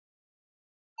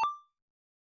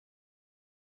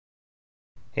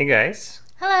Hey guys.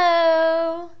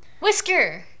 Hello!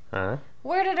 Whisker! Huh?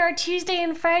 Where did our Tuesday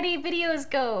and Friday videos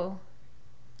go?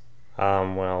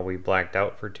 Well, we blacked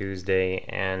out for Tuesday,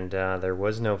 and there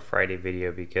was no Friday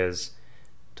video because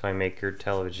Toymaker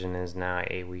Television is now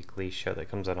a weekly show that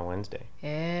comes out on Wednesday.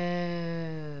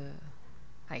 Oh,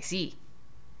 I see.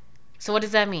 So what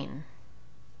does that mean?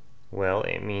 Well,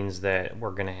 it means that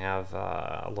we're going to have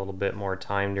a little bit more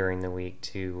time during the week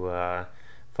to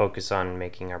focus on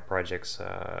making our projects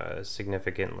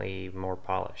significantly more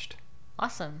polished.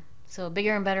 Awesome. So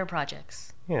bigger and better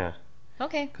projects. Yeah,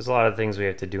 Okay. because a lot of things we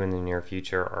have to do in the near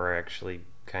future are actually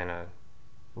kind of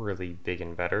really big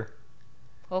and better.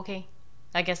 Okay.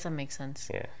 I guess that makes sense.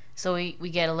 Yeah. So we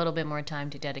get a little bit more time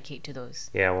to dedicate to those.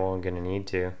 Yeah, well, I'm going to need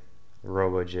to.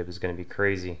 RoboJib is going to be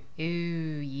crazy. Ooh,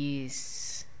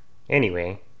 yes.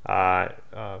 Anyway,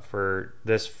 for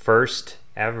this first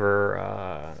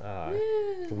ever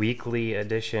weekly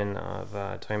edition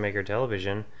of Toymaker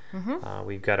Television,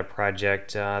 we've got a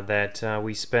project that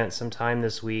we spent some time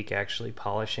this week actually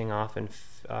polishing off and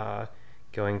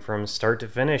going from start to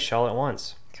finish all at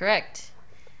once. Correct.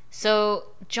 So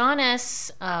John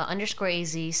S underscore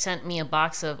AZ sent me a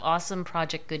box of awesome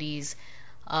project goodies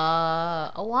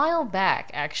a while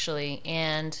back, actually,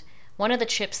 and one of the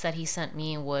chips that he sent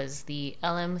me was the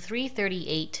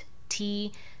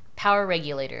LM338T power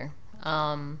regulator,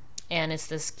 and it's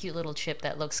this cute little chip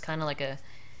that looks kind of like a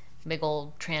big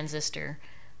old transistor,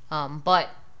 but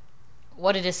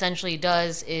what it essentially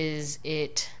does is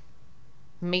it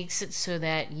makes it so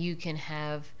that you can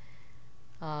have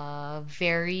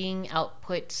varying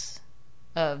outputs,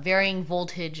 varying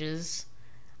voltages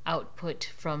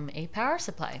output from a power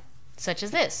supply, such as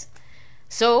this.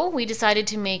 So we decided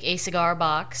to make a cigar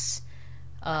box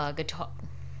guitar,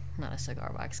 not a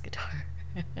cigar box guitar.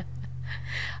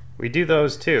 We do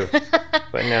those too,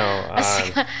 but no.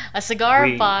 A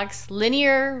cigar box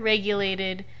linear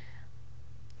regulated.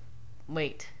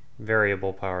 Wait.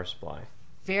 Variable power supply.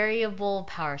 Variable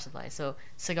power supply. So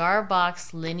cigar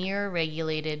box linear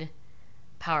regulated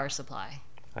power supply.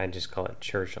 I just call it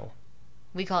Churchill.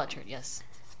 We call it church, yes.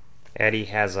 Addie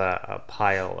has a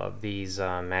pile of these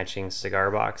matching cigar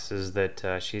boxes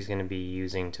that she's going to be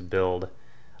using to build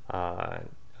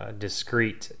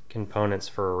discrete components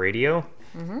for a radio.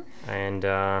 And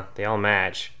they all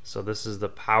match. So this is the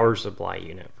power supply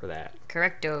unit for that.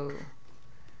 Correcto.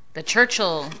 The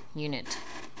Churchill unit.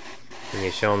 Can you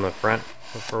show them the front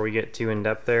before we get too in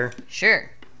depth there?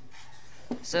 Sure.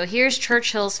 So here's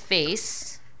Churchill's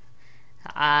face.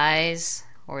 The eyes,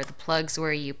 or the plugs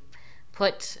where you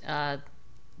put the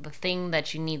thing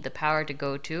that you need the power to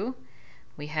go to.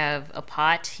 We have a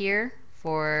pot here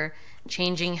for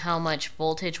changing how much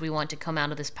voltage we want to come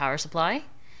out of this power supply.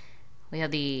 We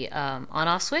have the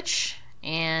on-off switch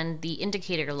and the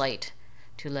indicator light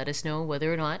to let us know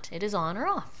whether or not it is on or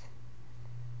off.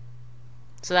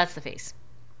 So that's the face.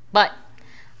 But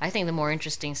I think the more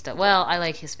interesting stuff, well, I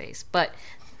like his face, but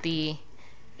the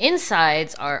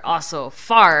insides are also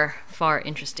far, far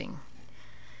interesting.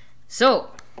 So,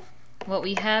 what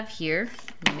we have here,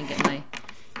 let me get my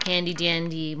handy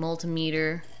dandy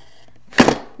multimeter.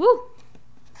 Woo!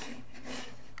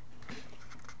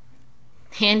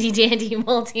 Handy dandy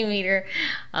multimeter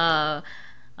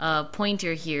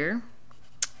pointer here.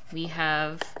 We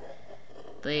have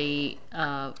the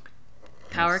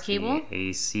power cable.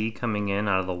 AC coming in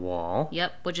out of the wall.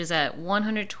 Yep, which is at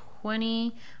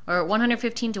 120 or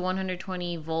 115 to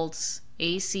 120 volts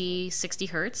AC, 60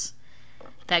 hertz.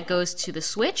 That goes to the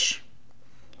switch.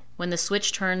 When the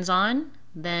switch turns on,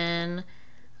 then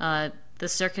the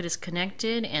circuit is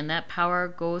connected, and that power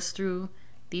goes through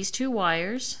these two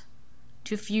wires,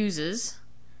 two fuses,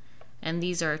 and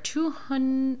these are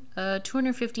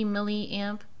 250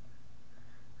 milliamp.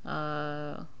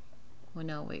 Well,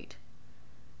 no, wait.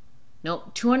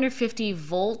 Nope, 250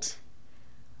 volt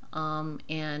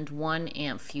and 1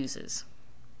 amp fuses.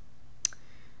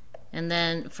 And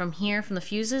then from here, from the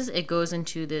fuses, it goes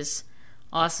into this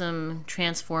awesome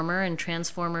transformer, and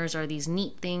transformers are these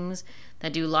neat things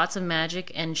that do lots of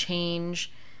magic and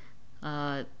change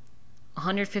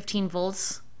 115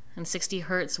 volts and 60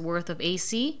 hertz worth of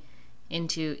AC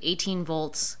into 18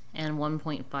 volts and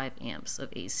 1.5 amps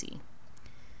of AC.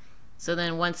 So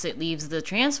then once it leaves the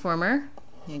transformer,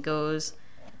 it goes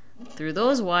through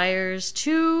those wires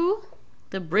to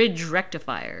the bridge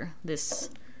rectifier. It's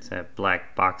that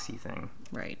black boxy thing.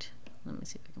 Right. Let me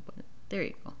see if I can put it. There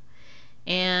you go.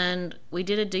 And we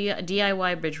did a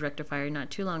DIY bridge rectifier not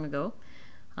too long ago.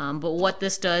 But what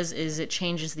this does is it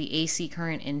changes the AC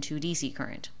current into DC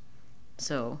current.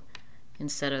 So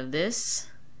instead of this,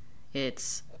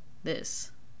 it's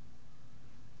this.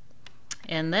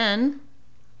 And then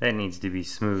that needs to be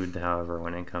smoothed, however,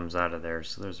 when it comes out of there.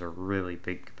 So there's a really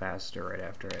big capacitor right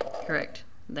after it. Correct.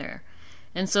 There.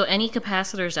 And so any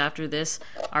capacitors after this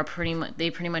are pretty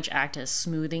much act as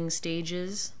smoothing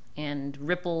stages and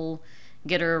ripple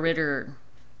getter ritter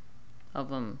of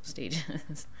them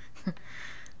stages.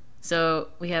 So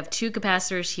we have two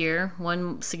capacitors here,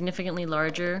 one significantly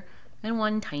larger and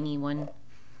one tiny one.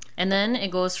 And then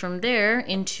it goes from there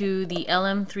into the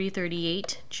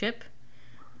LM338 chip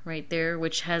right there,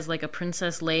 which has like a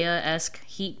Princess Leia-esque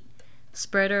heat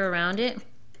spreader around it.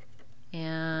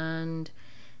 And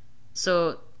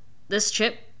so this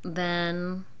chip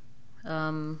then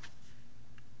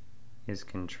is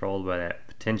controlled by that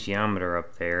potentiometer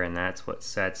up there, and that's what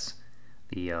sets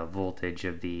the voltage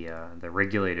of the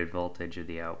regulated voltage of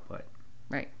the output.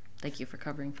 Right. Thank you for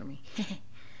covering for me.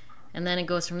 And then it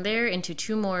goes from there into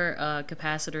two more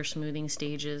capacitor smoothing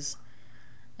stages.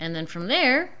 And then from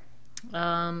there,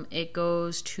 it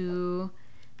goes to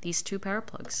these two power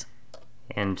plugs.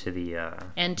 And to the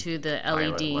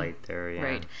LED light there, yeah.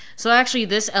 Right. So actually,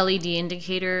 this LED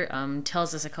indicator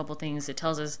tells us a couple things. It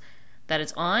tells us that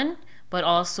it's on, but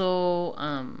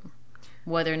also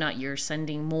whether or not you're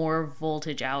sending more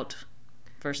voltage out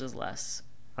versus less.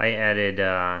 I added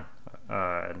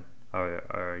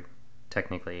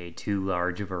technically a too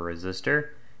large of a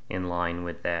resistor in line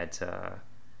with that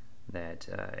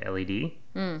LED.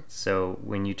 So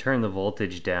when you turn the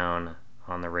voltage down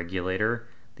on the regulator,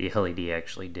 the LED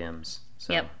actually dims.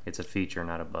 So yep. It's a feature,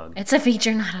 not a bug. It's a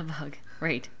feature, not a bug.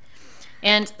 Right.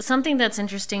 And something that's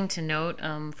interesting to note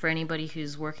for anybody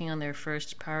who's working on their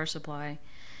first power supply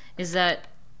is that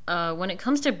when it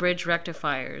comes to bridge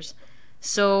rectifiers,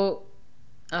 so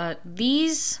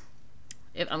these,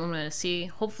 if I'm going to see,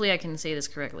 hopefully I can say this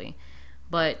correctly,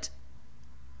 but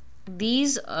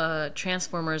these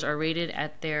transformers are rated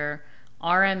at their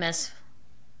RMS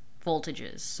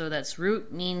voltages. So that's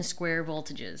root mean square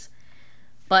voltages.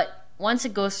 But once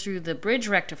it goes through the bridge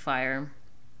rectifier,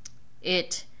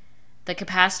 the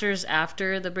capacitors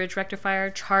after the bridge rectifier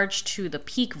charge to the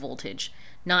peak voltage,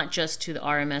 not just to the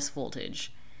RMS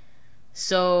voltage.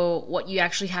 So what you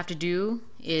actually have to do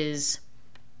is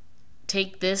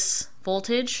take this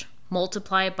voltage,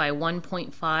 multiply it by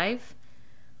 1.5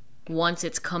 once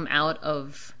it's come out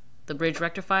of the bridge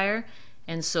rectifier.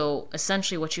 And so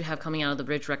essentially what you have coming out of the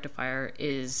bridge rectifier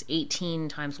is 18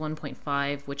 times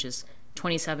 1.5, which is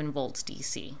 27 volts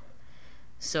DC.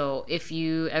 So if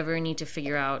you ever need to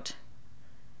figure out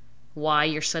why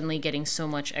you're suddenly getting so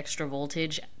much extra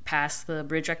voltage past the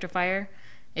bridge rectifier,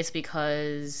 it's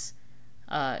because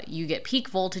you get peak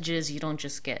voltages, you don't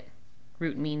just get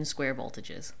root mean square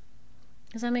voltages.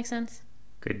 Does that make sense?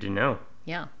 Good to know.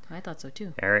 Yeah, I thought so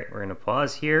too. All right, we're going to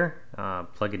pause here,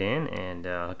 plug it in, and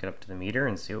hook it up to the meter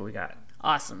and see what we got.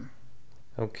 Awesome.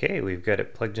 Okay, we've got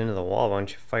it plugged into the wall. Why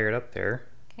don't you fire it up there?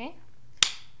 Okay.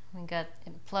 We got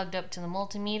it plugged up to the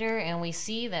multimeter, and we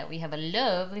see that we have a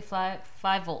lovely 5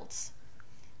 volts.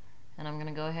 And I'm going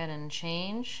to go ahead and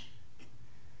change.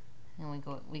 And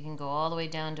we can go all the way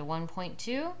down to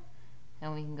 1.2,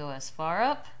 and we can go as far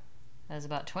up as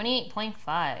about 28.5.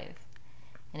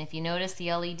 And if you notice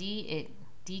the LED, it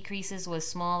decreases with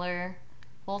smaller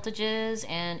voltages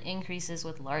and increases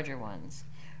with larger ones.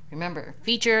 Remember,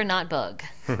 feature, not bug.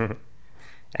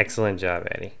 Excellent job,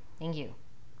 Eddie. Thank you.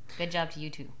 Good job to you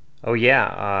too. Oh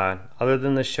yeah, other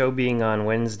than the show being on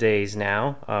Wednesdays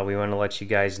now, we want to let you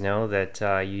guys know that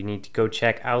you need to go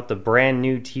check out the brand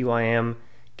new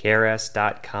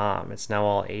TYMKRS.com. It's now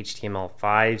all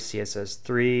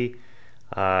HTML5,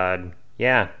 CSS3.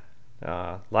 Yeah.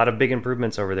 A lot of big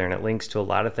improvements over there, and it links to a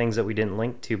lot of things that we didn't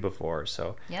link to before.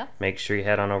 So yep. Make sure you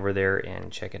head on over there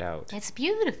and check it out. It's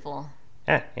beautiful.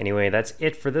 Anyway, that's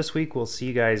it for this week. We'll see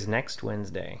you guys next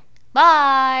Wednesday.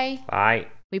 Bye. Bye.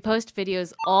 We post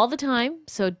videos all the time,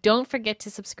 so don't forget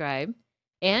to subscribe.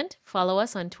 And follow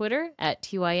us on Twitter at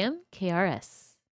TYMKRS.